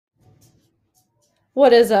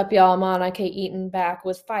What is up, y'all? Monica Eaton back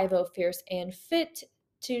with 50 Fierce and Fit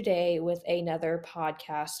today with another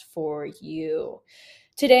podcast for you.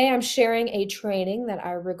 Today, I'm sharing a training that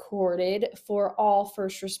I recorded for all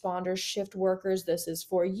first responders, shift workers. This is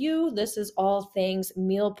for you. This is all things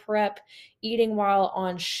meal prep, eating while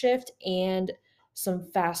on shift, and some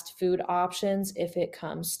fast food options if it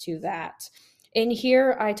comes to that. In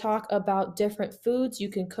here, I talk about different foods you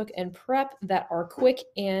can cook and prep that are quick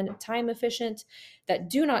and time efficient, that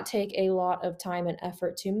do not take a lot of time and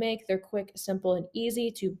effort to make. They're quick, simple, and easy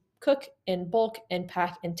to cook in bulk and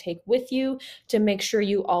pack and take with you to make sure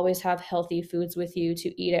you always have healthy foods with you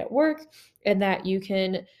to eat at work and that you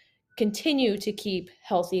can continue to keep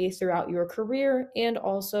healthy throughout your career. And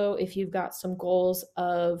also, if you've got some goals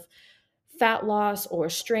of fat loss or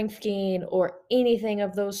strength gain or anything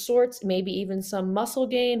of those sorts, maybe even some muscle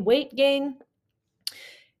gain, weight gain,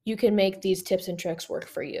 you can make these tips and tricks work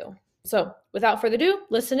for you. So, without further ado,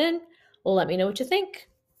 listen in. Let me know what you think.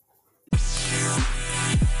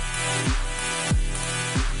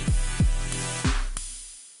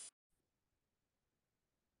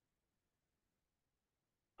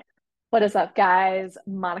 What is up, guys?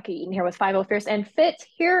 Monica Eaton here with 50 Fierce and Fit,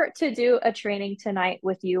 here to do a training tonight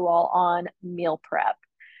with you all on meal prep.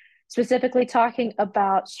 Specifically talking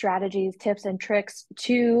about strategies, tips, and tricks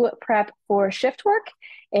to prep for shift work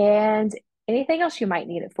and anything else you might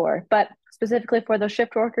need it for. But specifically for those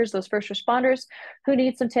shift workers, those first responders who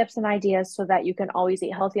need some tips and ideas so that you can always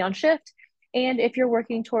eat healthy on shift. And if you're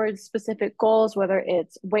working towards specific goals, whether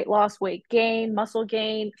it's weight loss, weight gain, muscle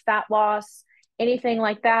gain, fat loss, anything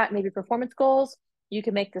like that, maybe performance goals, you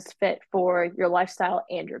can make this fit for your lifestyle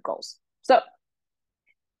and your goals. So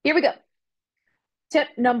here we go. Tip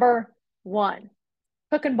number one,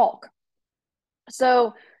 cook in bulk.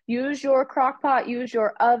 So use your crock pot, use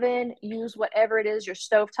your oven, use whatever it is, your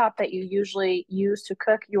stovetop that you usually use to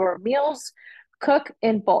cook your meals. Cook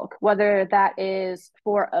in bulk, whether that is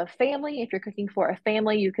for a family. If you're cooking for a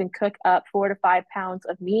family, you can cook up 4 to 5 pounds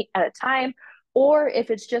of meat at a time. Or if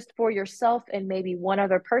it's just for yourself and maybe one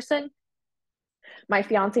other person, my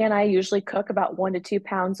fiance and I usually cook about 1 to 2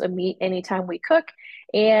 pounds of meat anytime we cook.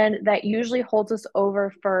 And that usually holds us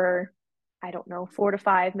over for, I don't know, 4 to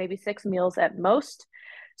 5, maybe 6 meals at most.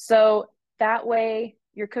 So that way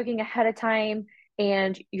you're cooking ahead of time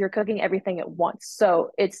and you're cooking everything at once.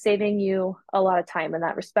 So it's saving you a lot of time in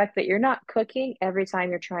that respect, that you're not cooking every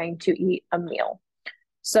time you're trying to eat a meal.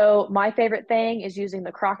 So my favorite thing is using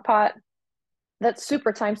the crock pot. That's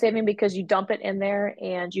super time saving because you dump it in there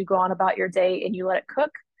and you go on about your day and you let it cook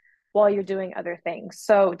while you're doing other things.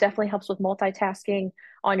 So definitely helps with multitasking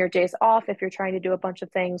on your days off if you're trying to do a bunch of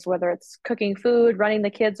things, whether it's cooking food, running the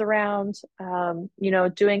kids around,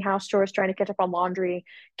 doing house chores, trying to catch up on laundry,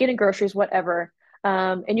 getting groceries, whatever.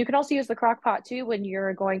 And you can also use the crock pot too when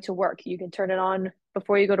you're going to work. You can turn it on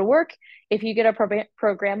before you go to work. If you get a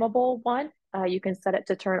programmable one, you can set it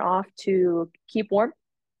to turn off to keep warm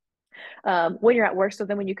when you're at work. So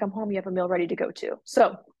then when you come home, you have a meal ready to go to.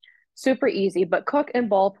 So super easy, but cook in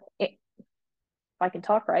bulk. If I can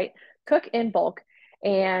talk right, cook in bulk.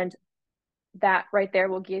 And that right there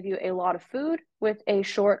will give you a lot of food with a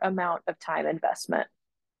short amount of time investment.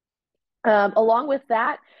 Along with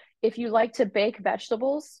that, if you like to bake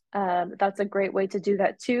vegetables, that's a great way to do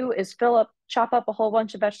that too, is chop up a whole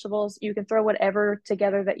bunch of vegetables. You can throw whatever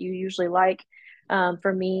together that you usually like.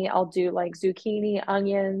 For me, I'll do like zucchini,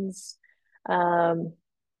 onions, um,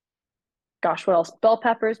 gosh, what else? Bell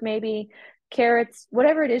peppers, maybe, carrots,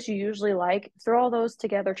 whatever it is you usually like. Throw all those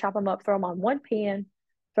together, chop them up, throw them on one pan,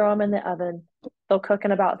 throw them in the oven. They'll cook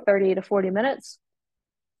in about 30 to 40 minutes.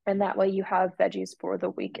 And that way you have veggies for the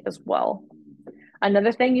week as well.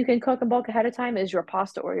 Another thing you can cook in bulk ahead of time is your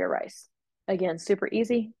pasta or your rice. Again, super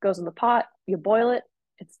easy, goes in the pot, you boil it,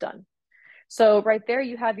 it's done. So right there,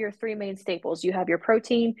 you have your three main staples. You have your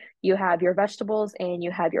protein, you have your vegetables, and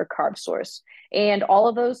you have your carb source. And all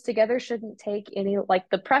of those together shouldn't take any, like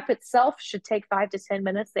the prep itself should take 5 to 10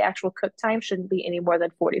 minutes. The actual cook time shouldn't be any more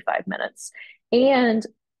than 45 minutes. And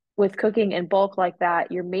with cooking in bulk like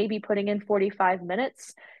that, you're maybe putting in 45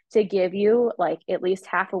 minutes to give you like at least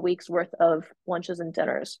half a week's worth of lunches and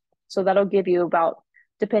dinners. So that'll give you about,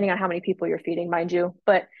 depending on how many people you're feeding, mind you,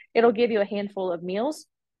 but it'll give you a handful of meals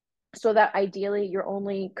so that ideally you're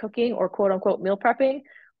only cooking or quote unquote meal prepping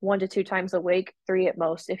 1 to 2 times a week, three at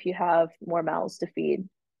most if you have more mouths to feed.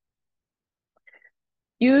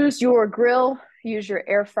 Use your grill, use your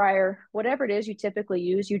air fryer, whatever it is you typically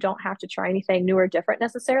use. You don't have to try anything new or different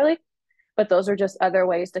necessarily, but those are just other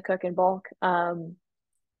ways to cook in bulk.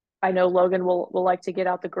 I know Logan will like to get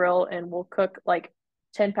out the grill and we'll cook like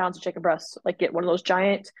 10 pounds of chicken breasts. Like get one of those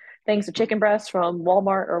giant things of chicken breasts from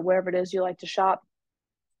Walmart or wherever it is you like to shop.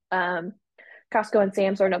 Um, Costco and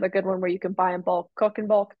Sam's are another good one where you can buy in bulk, cook in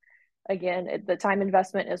bulk. Again, the time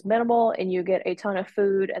investment is minimal and you get a ton of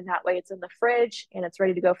food, and that way it's in the fridge and it's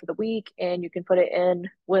ready to go for the week, and you can put it in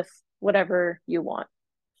with whatever you want.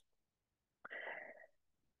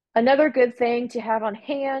 Another good thing to have on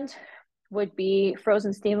hand would be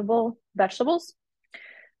frozen steamable vegetables.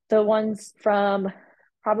 The ones from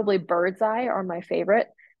probably Bird's Eye are my favorite.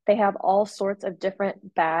 They have all sorts of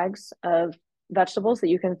different bags of vegetables that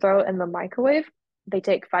you can throw in the microwave. They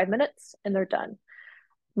take 5 minutes and they're done.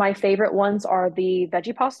 My favorite ones are the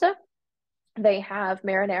veggie pasta. They have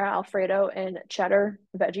marinara Alfredo and cheddar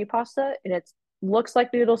veggie pasta, and it looks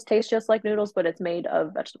like noodles, tastes just like noodles, but it's made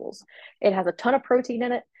of vegetables. It has a ton of protein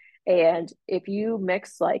in it, and if you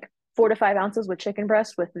mix like 4 to 5 ounces with chicken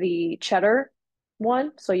breast with the cheddar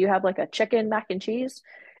one, so you have like a chicken mac and cheese,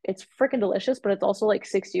 it's freaking delicious, but it's also like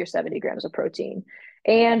 60 or 70 grams of protein.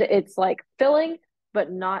 And it's like filling, but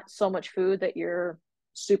not so much food that you're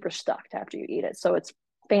super stuffed after you eat it. So it's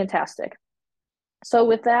fantastic. So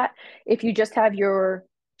with that, if you just have your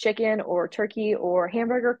chicken or turkey or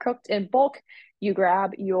hamburger cooked in bulk, you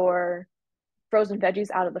grab your frozen veggies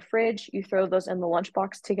out of the fridge, you throw those in the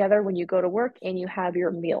lunchbox together when you go to work, and you have your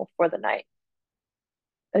meal for the night.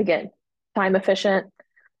 Again, time efficient,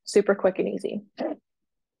 super quick and easy.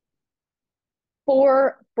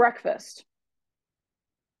 For breakfast,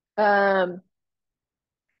 um,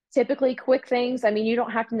 typically quick things. I mean, you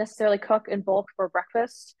don't have to necessarily cook in bulk for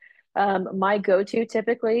breakfast. My go-to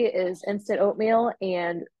typically is instant oatmeal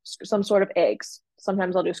and some sort of eggs.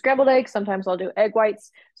 Sometimes I'll do scrambled eggs, sometimes I'll do egg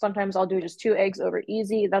whites, sometimes I'll do just 2 eggs over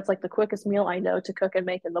easy. That's like the quickest meal I know to cook and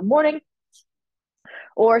make in the morning.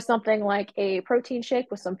 Or something like a protein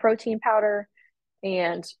shake with some protein powder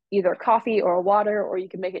and either coffee or water, or you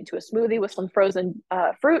can make it into a smoothie with some frozen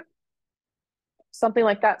fruit. Something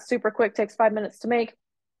like that, super quick, takes 5 minutes to make.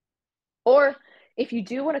 Or if you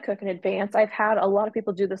do want to cook in advance, I've had a lot of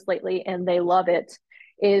people do this lately and they love it,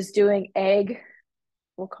 is doing egg,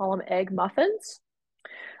 we'll call them egg muffins.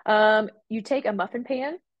 You take a muffin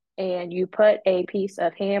pan and you put a piece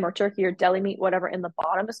of ham or turkey or deli meat, whatever, in the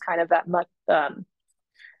bottom is kind of that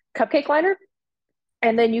cupcake liner.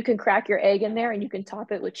 And then you can crack your egg in there and you can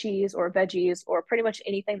top it with cheese or veggies or pretty much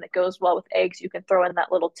anything that goes well with eggs. You can throw in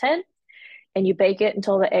that little tin and you bake it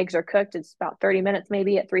until the eggs are cooked. It's about 30 minutes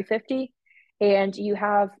maybe at 350. And you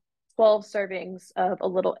have 12 servings of a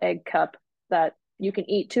little egg cup that you can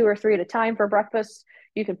eat 2 or 3 at a time for breakfast.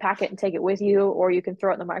 You can pack it and take it with you, or you can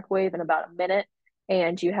throw it in the microwave in about a minute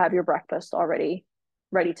and you have your breakfast already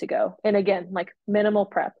ready to go. And again, like minimal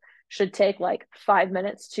prep. Should take like 5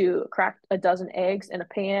 minutes to crack a dozen eggs in a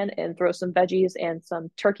pan and throw some veggies and some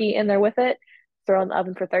turkey in there with it. Throw in the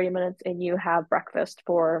oven for 30 minutes and you have breakfast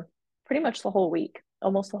for pretty much the whole week,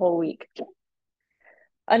 almost the whole week.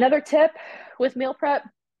 Another tip with meal prep,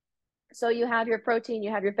 so you have your protein,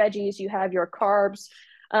 you have your veggies, you have your carbs.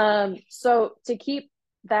 So to keep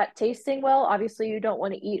that tasting well, obviously you don't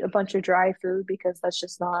want to eat a bunch of dry food because that's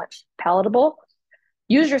just not palatable.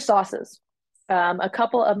 Use your sauces. A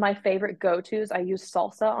couple of my favorite go-tos, I use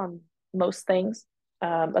salsa on most things.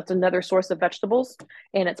 That's another source of vegetables,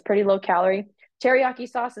 and it's pretty low calorie. Teriyaki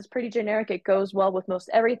sauce is pretty generic. It goes well with most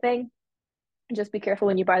everything. Just be careful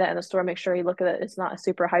when you buy that in the store. Make sure you look at it. It's not a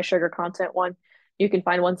super high sugar content one. You can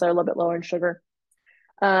find ones that are a little bit lower in sugar.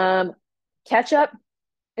 Ketchup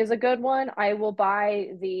is a good one. I will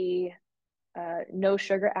buy the no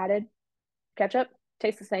sugar added ketchup.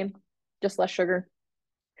 Tastes the same, just less sugar.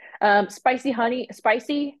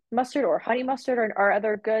 Spicy mustard or honey mustard are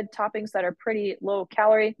other good toppings that are pretty low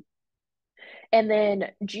calorie. And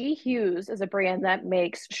then G. Hughes is a brand that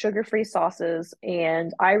makes sugar-free sauces,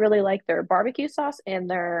 and I really like their barbecue sauce and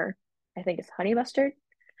their, I think it's honey mustard,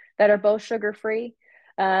 that are both sugar-free.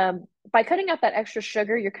 By cutting out that extra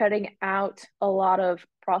sugar, you're cutting out a lot of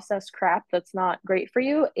processed crap that's not great for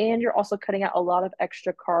you, and you're also cutting out a lot of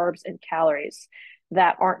extra carbs and calories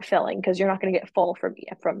that aren't filling because you're not going to get full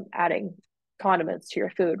from adding condiments to your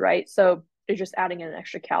food, right? So you're just adding in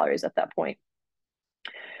extra calories at that point.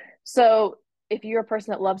 So if you're a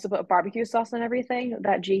person that loves to put barbecue sauce on everything,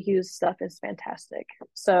 that G. Hughes stuff is fantastic.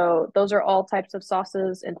 So those are all types of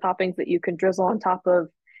sauces and toppings that you can drizzle on top of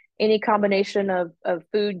any combination of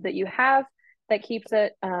food that you have that keeps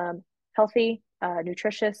it healthy,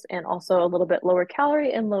 nutritious, and also a little bit lower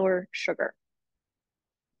calorie and lower sugar.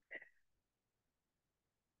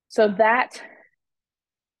 So that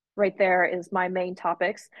right there is my main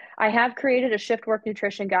topics. I have created a shift work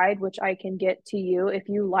nutrition guide, which I can get to you if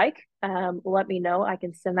you like. Let me know. I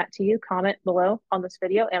can send that to you. Comment below on this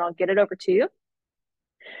video and I'll get it over to you.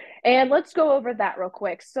 And let's go over that real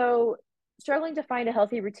quick. So, struggling to find a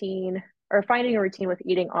healthy routine or finding a routine with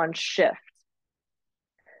eating on shift.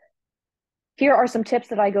 Here are some tips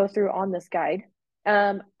that I go through on this guide.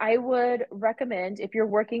 I would recommend if you're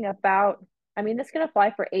working about, I mean, this can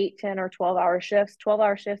apply for 8, 10, or 12-hour shifts.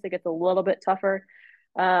 12-hour shifts, it gets a little bit tougher.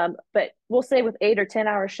 But we'll say with 8 or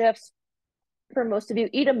 10-hour shifts, for most of you,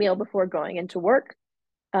 eat a meal before going into work.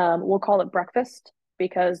 We'll call it breakfast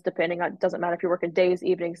because depending on, it doesn't matter if you're working days,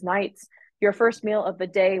 evenings, nights, your first meal of the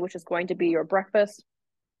day, which is going to be your breakfast.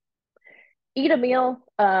 Eat a meal,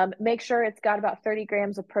 make sure it's got about 30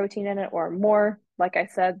 grams of protein in it or more. Like I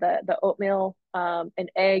said, the oatmeal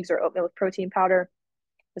and eggs or oatmeal with protein powder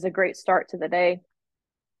is a great start to the day.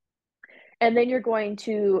 And then you're going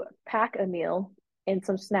to pack a meal and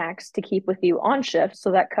some snacks to keep with you on shift.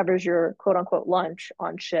 So that covers your quote unquote lunch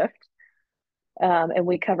on shift. And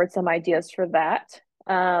we covered some ideas for that.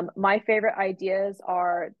 My favorite ideas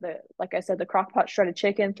are like I said, the crock pot shredded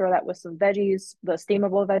chicken, throw that with some veggies, the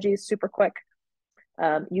steamable veggies, super quick.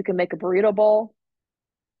 You can make a burrito bowl,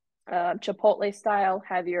 Chipotle style,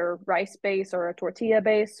 have your rice base or a tortilla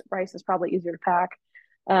base. Rice is probably easier to pack.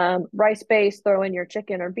 Rice base, throw in your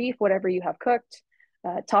chicken or beef, whatever you have cooked.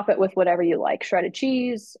 Top it with whatever you like, shredded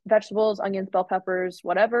cheese, vegetables, onions, bell peppers,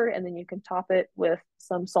 whatever. And then you can top it with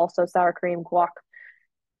some salsa, sour cream, guac,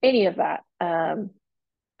 any of that.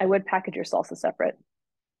 I would package your salsa separate,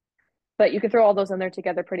 but you can throw all those in there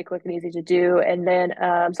together pretty quick and easy to do. And then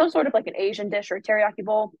some sort of like an Asian dish or a teriyaki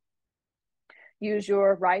bowl. Use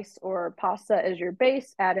your rice or pasta as your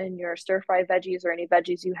base, add in your stir-fry veggies or any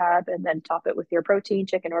veggies you have, and then top it with your protein,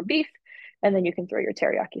 chicken or beef. And then you can throw your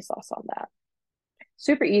teriyaki sauce on that.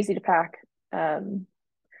 Super easy to pack.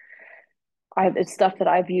 It's stuff that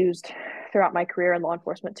I've used throughout my career in law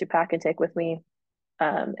enforcement to pack and take with me.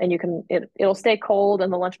 And it'll stay cold in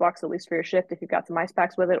the lunchbox, at least for your shift. If you've got some ice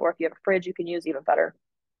packs with it, or if you have a fridge, you can use even better.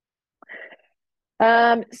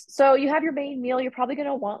 So you have your main meal. You're probably going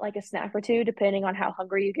to want like a snack or two, depending on how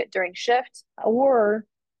hungry you get during shift, or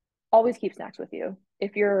always keep snacks with you.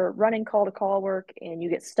 If you're running call to call work and you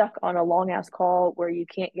get stuck on a long ass call where you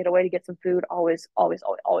can't get away to get some food, always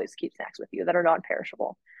keep snacks with you that are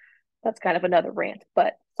non-perishable. That's kind of another rant,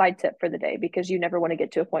 but side tip for the day, because you never want to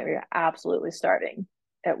get to a point where you're absolutely starving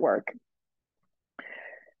at work.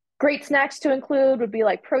 Great snacks to include would be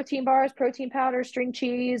like protein bars, protein powder, string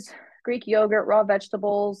cheese, Greek yogurt, raw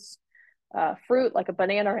vegetables, fruit like a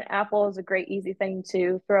banana or an apple is a great easy thing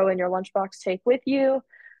to throw in your lunchbox, take with you.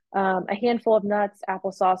 A handful of nuts,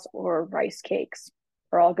 applesauce, or rice cakes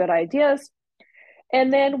are all good ideas.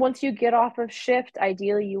 And then once you get off of shift,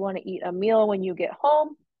 ideally you want to eat a meal when you get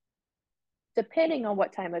home, depending on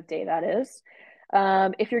what time of day that is.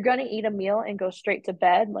 If you're going to eat a meal and go straight to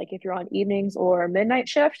bed, like if you're on evenings or midnight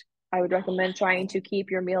shift, I would recommend trying to keep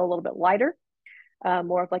your meal a little bit lighter,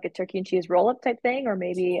 more of like a turkey and cheese roll up type thing, or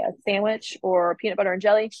maybe a sandwich or peanut butter and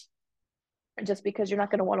jelly, just because you're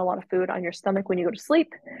not going to want a lot of food on your stomach when you go to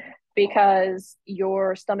sleep, because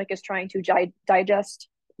your stomach is trying to digest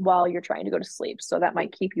while you're trying to go to sleep. So that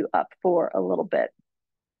might keep you up for a little bit.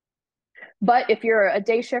 But if you're a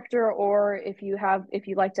day shifter, or if you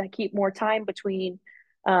like to keep more time between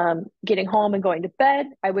getting home and going to bed,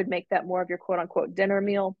 I would make that more of your quote unquote dinner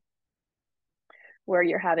meal, where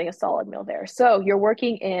you're having a solid meal there. So you're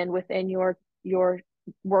working within your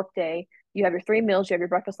work day. You have your 3 meals, you have your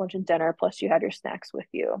breakfast, lunch, and dinner, plus you have your snacks with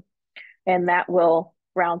you. And that will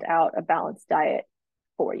round out a balanced diet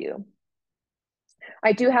for you.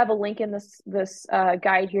 I do have a link in this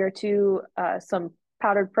guide here to some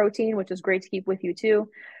powdered protein, which is great to keep with you too.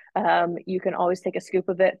 You can always take a scoop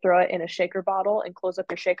of it, throw it in a shaker bottle, and close up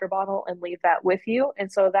your shaker bottle and leave that with you. And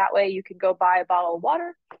so that way you can go buy a bottle of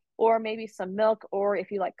water or maybe some milk, or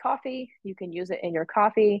if you like coffee, you can use it in your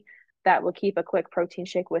coffee. That will keep a quick protein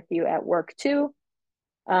shake with you at work too.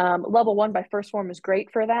 Level 1 by 1st Phorm is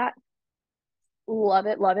great for that. Love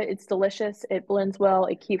it, love it. It's delicious. It blends well.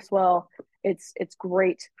 It keeps well. It's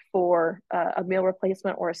great for a meal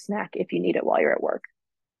replacement or a snack if you need it while you're at work.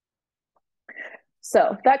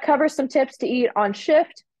 So that covers some tips to eat on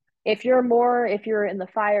shift. If you're in the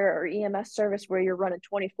fire or EMS service where you're running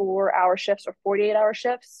 24-hour shifts or 48-hour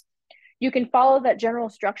shifts, you can follow that general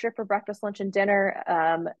structure for breakfast, lunch, and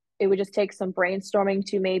dinner. It would just take some brainstorming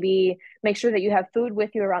to maybe make sure that you have food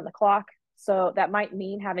with you around the clock. So that might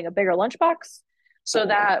mean having a bigger lunchbox, so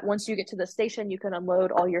that once you get to the station, you can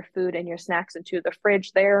unload all your food and your snacks into the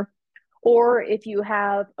fridge there. Or if you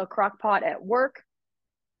have a crock pot at work,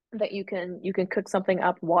 that you can cook something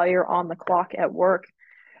up while you're on the clock at work.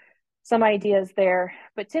 Some ideas there,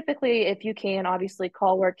 but typically if you can, obviously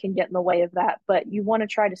call work can get in the way of that, but you want to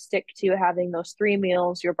try to stick to having those three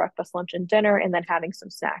meals, your breakfast, lunch, and dinner, and then having some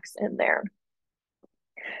snacks in there.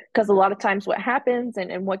 Because a lot of times what happens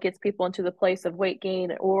and what gets people into the place of weight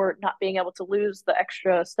gain or not being able to lose the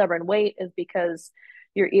extra stubborn weight is because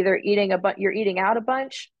you're either you're eating out a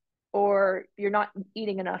bunch or you're not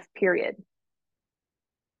eating enough, period.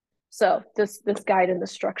 So this guide and the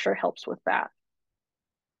structure helps with that.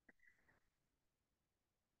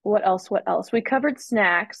 What else? What else? We covered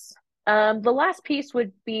snacks. The last piece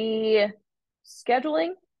would be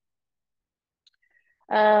scheduling.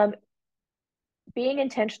 Um, being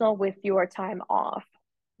intentional with your time off.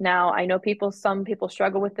 Now, I know some people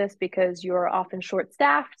struggle with this because you're often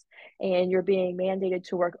short-staffed and you're being mandated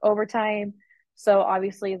to work overtime. So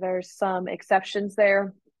obviously there's some exceptions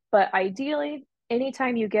there, but ideally,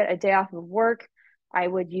 anytime you get a day off of work, I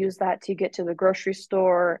would use that to get to the grocery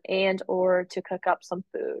store and or to cook up some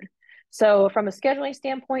food. So from a scheduling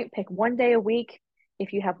standpoint, pick one day a week.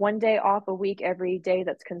 If you have one day off a week every day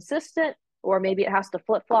that's consistent, or maybe it has to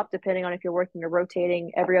flip flop depending on if you're working a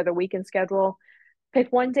rotating every other weekend schedule.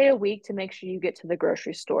 Pick one day a week to make sure you get to the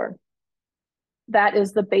grocery store. That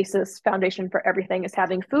is the basis foundation for everything, is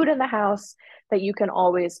having food in the house that you can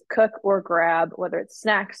always cook or grab, whether it's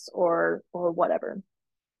snacks or whatever.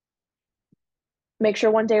 Make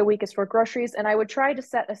sure one day a week is for groceries, and I would try to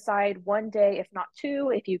set aside one day, if not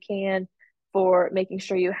two, if you can, for making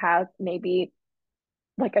sure you have maybe,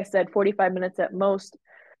 like I said, 45 minutes at most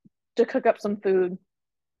to cook up some food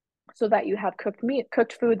so that you have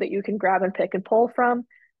cooked food that you can grab and pick and pull from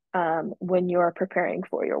when you're preparing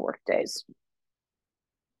for your work days.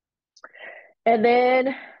 And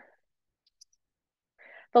then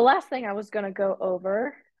the last thing I was going to go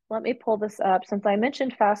over, let me pull this up since I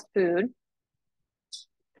mentioned fast food.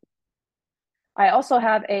 I also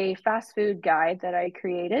have a fast food guide that I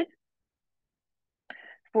created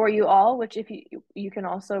for you all, which if you can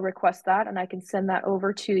also request that and I can send that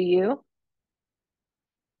over to you.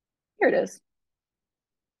 Here it is.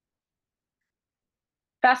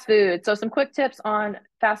 Fast food. So some quick tips on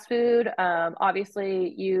fast food.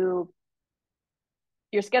 Obviously, your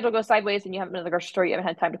schedule goes sideways and you haven't been to the grocery store, you haven't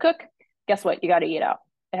had time to cook. Guess what? You got to eat out.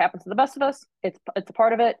 It happens to the best of us. It's a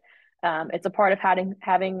part of it. It's a part of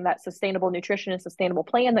having that sustainable nutrition and sustainable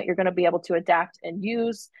plan that you're going to be able to adapt and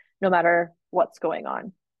use no matter what's going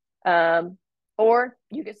on. Or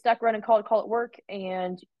you get stuck running call at work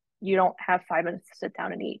and you don't have 5 minutes to sit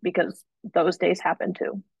down and eat, because those days happen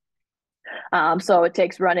too. So it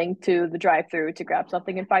takes running to the drive-through to grab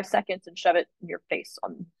something in 5 seconds and shove it in your face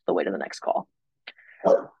on the way to the next call.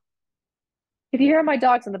 If you hear my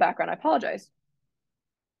dogs in the background, I apologize.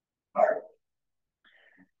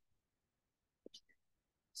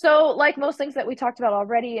 So, like most things that we talked about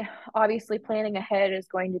already, obviously planning ahead is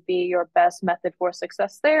going to be your best method for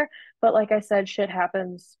success there. But like I said, shit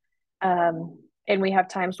happens. And we have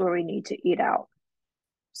times where we need to eat out.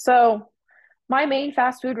 So, my main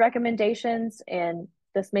fast food recommendations, and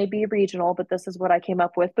this may be regional, but this is what I came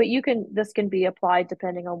up with, but this can be applied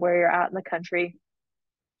depending on where you're at in the country.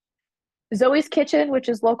 Zoe's Kitchen, which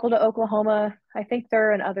is local to Oklahoma. I think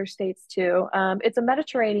they're in other states too. It's a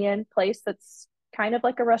Mediterranean place that's kind of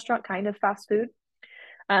like a restaurant, kind of fast food.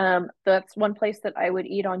 That's one place that I would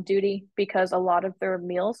eat on duty because a lot of their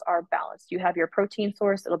meals are balanced. You have your protein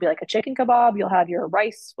source, it'll be like a chicken kebab. You'll have your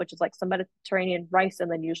rice, which is like some Mediterranean rice, and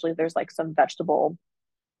then usually there's like some vegetable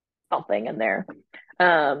something in there.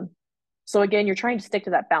 So again, you're trying to stick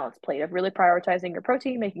to that balanced plate of really prioritizing your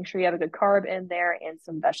protein, making sure you have a good carb in there and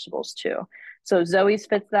some vegetables too. So Zoe's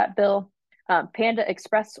fits that bill. Panda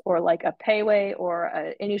Express or like a Pei Wei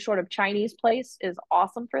or any sort of Chinese place is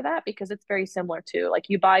awesome for that because it's very similar to, like,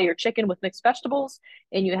 you buy your chicken with mixed vegetables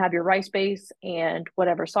and you have your rice base and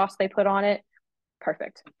whatever sauce they put on it.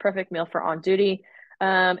 Perfect meal for on duty.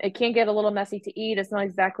 It can get a little messy to eat. It's not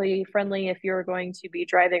exactly friendly if you're going to be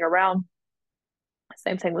driving around.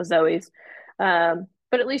 Same thing with Zoe's. But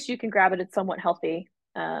at least you can grab it. It's somewhat healthy.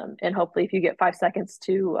 And hopefully if you get 5 seconds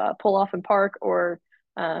to pull off and park or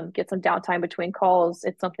get some downtime between calls,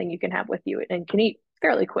 it's something you can have with you and can eat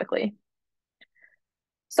fairly quickly.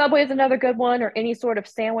 Subway is another good one, or any sort of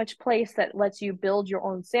sandwich place that lets you build your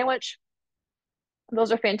own sandwich.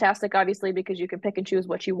 Those are fantastic, obviously, because you can pick and choose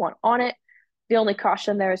what you want on it. The only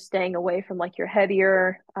caution there is staying away from like your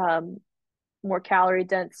heavier, more calorie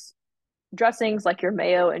dense dressings like your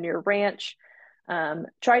mayo and your ranch.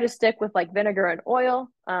 Try to stick with like vinegar and oil.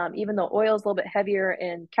 Even though oil is a little bit heavier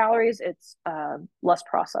in calories, it's less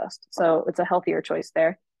processed. So it's a healthier choice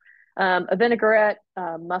there. A vinaigrette,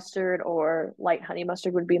 mustard, or light honey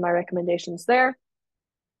mustard would be my recommendations there.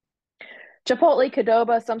 Chipotle,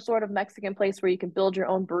 Qdoba, some sort of Mexican place where you can build your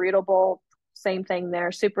own burrito bowl. Same thing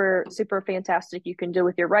there. Super, super fantastic. You can do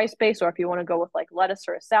with your rice base, or if you want to go with like lettuce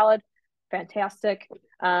or a salad, fantastic.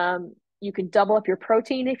 You can double up your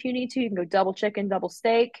protein if you need to. You can go double chicken, double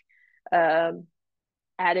steak. Um,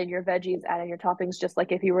 Add in your veggies, add in your toppings, just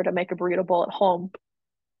like if you were to make a burrito bowl at home.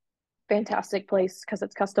 Fantastic place because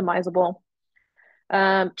it's customizable.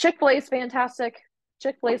 Chick-fil-A is fantastic.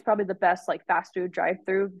 Chick-fil-A is probably the best like fast food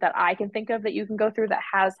drive-through that I can think of that you can go through that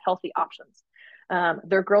has healthy options.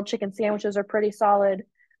 Their grilled chicken sandwiches are pretty solid.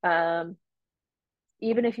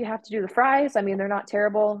 Even if you have to do the fries, I mean, they're not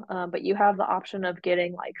terrible, but you have the option of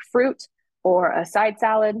getting like fruit or a side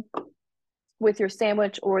salad with your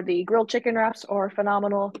sandwich, or the grilled chicken wraps are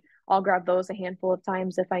phenomenal. I'll grab those a handful of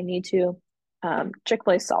times if I need to.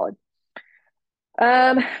 Chick-fil-A is solid.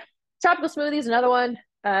 Tropical smoothies, another one.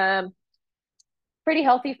 Pretty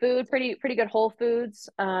healthy food, pretty good whole foods.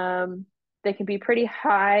 They can be pretty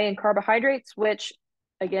high in carbohydrates, which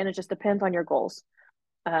again, it just depends on your goals.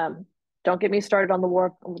 Don't get me started on the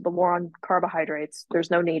war on carbohydrates.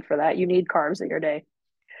 There's no need for that. You need carbs in your day.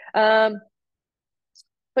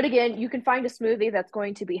 But again, you can find a smoothie that's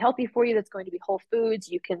going to be healthy for you, that's going to be whole foods.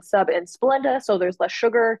 You can sub in Splenda, so there's less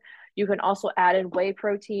sugar. You can also add in whey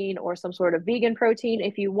protein or some sort of vegan protein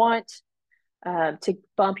if you want, to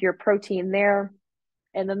bump your protein there.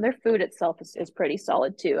 And then their food itself is pretty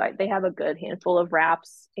solid too. They have a good handful of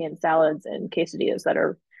wraps and salads and quesadillas that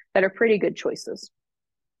are pretty good choices.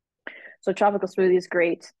 So tropical smoothie is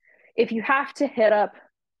great. If you have to hit up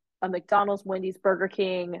a McDonald's, Wendy's, Burger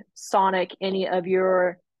King, Sonic, any of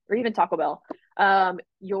your, or even Taco Bell,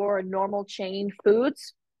 your normal chain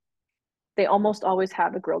foods, they almost always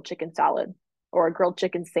have a grilled chicken salad or a grilled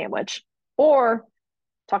chicken sandwich, or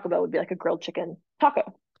Taco Bell would be like a grilled chicken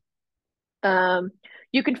taco.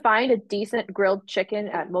 You can find a decent grilled chicken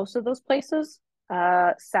at most of those places.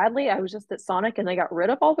 Sadly, I was just at Sonic and they got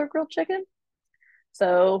rid of all their grilled chicken.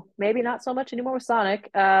 So maybe not so much anymore with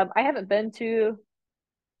Sonic. I haven't been to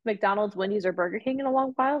McDonald's, Wendy's, or Burger King in a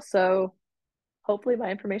long while, so hopefully my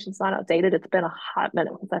information's not outdated. It's been a hot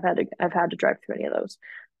minute since I've had to drive through any of those.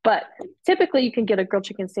 But typically you can get a grilled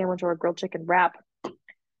chicken sandwich or a grilled chicken wrap.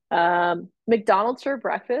 McDonald's for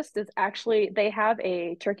breakfast is actually, they have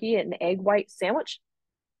a turkey and egg white sandwich,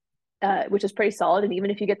 which is pretty solid. And even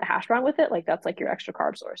if you get the hash brown with it, like that's like your extra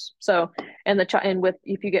carb source. So, and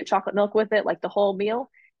if you get chocolate milk with it, like the whole meal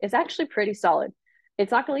is actually pretty solid. It's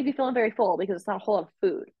not going to leave you feeling very full because it's not a whole lot of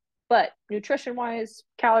food, but nutrition wise,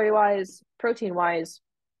 calorie wise, protein wise,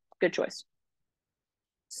 good choice.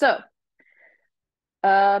 So,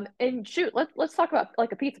 and shoot, let's talk about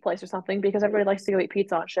like a pizza place or something because everybody likes to go eat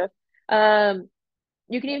pizza on shift.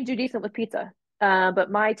 You can even do decent with pizza. But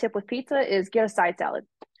my tip with pizza is get a side salad.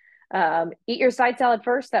 Eat your side salad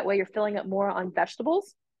first. That way you're filling up more on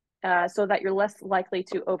vegetables, so that you're less likely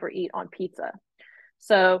to overeat on pizza.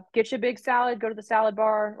 So get you a big salad, go to the salad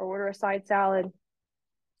bar or order a side salad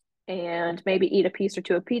and maybe eat a piece or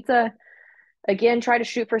two of pizza. Again, try to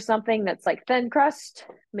shoot for something that's like thin crust.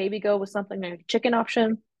 Maybe go with something like a chicken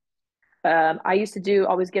option. I used to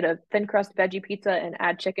always get a thin crust veggie pizza and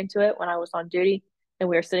add chicken to it when I was on duty and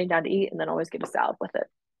we were sitting down to eat, and then always get a salad with it.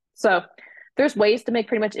 So there's ways to make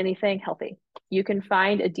pretty much anything healthy. You can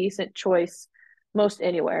find a decent choice most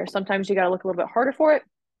anywhere. Sometimes you got to look a little bit harder for it,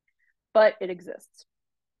 but it exists.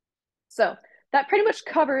 So that pretty much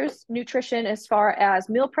covers nutrition as far as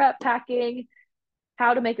meal prep, packing,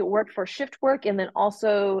 how to make it work for shift work, and then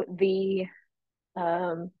also the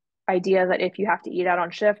idea that if you have to eat out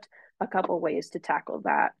on shift, a couple ways to tackle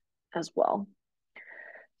that as well.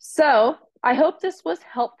 So I hope this was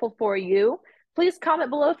helpful for you. Please comment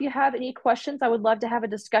below if you have any questions. I would love to have a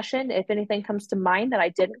discussion if anything comes to mind that I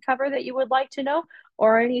didn't cover that you would like to know,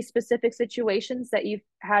 or any specific situations that you've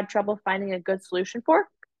had trouble finding a good solution for.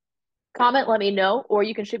 Comment, let me know, or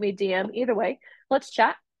you can shoot me a DM. Either way, let's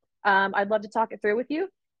chat. I'd love to talk it through with you.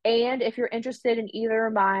 And if you're interested in either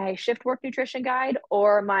my shift work nutrition guide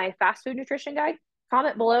or my fast food nutrition guide,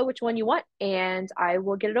 comment below which one you want and I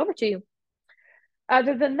will get it over to you.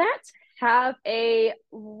 Other than that, have a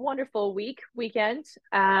wonderful weekend.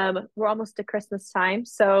 We're almost to Christmas time,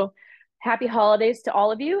 so happy holidays to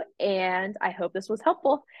all of you, and I hope this was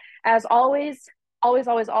helpful. As always,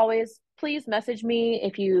 always, please message me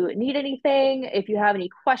if you need anything, if you have any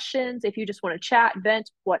questions, if you just want to chat,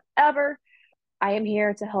 vent, whatever. I am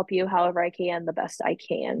here to help you however I can, the best I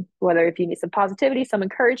can. Whether if you need some positivity, some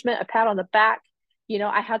encouragement, a pat on the back.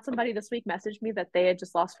 I had somebody this week message me that they had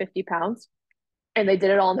just lost 50 pounds. and they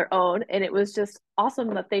did it all on their own. And it was just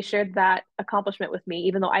awesome that they shared that accomplishment with me,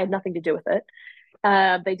 even though I had nothing to do with it.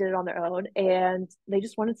 They did it on their own, and they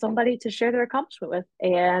just wanted somebody to share their accomplishment with.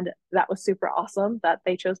 And that was super awesome that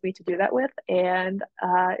they chose me to do that with. And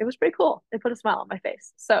it was pretty cool. They put a smile on my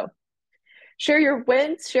face. So share your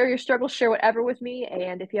wins, share your struggles, share whatever with me.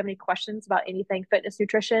 And if you have any questions about anything fitness,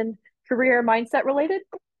 nutrition, career, mindset related,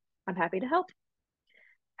 I'm happy to help.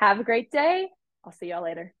 Have a great day. I'll see y'all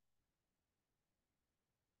later.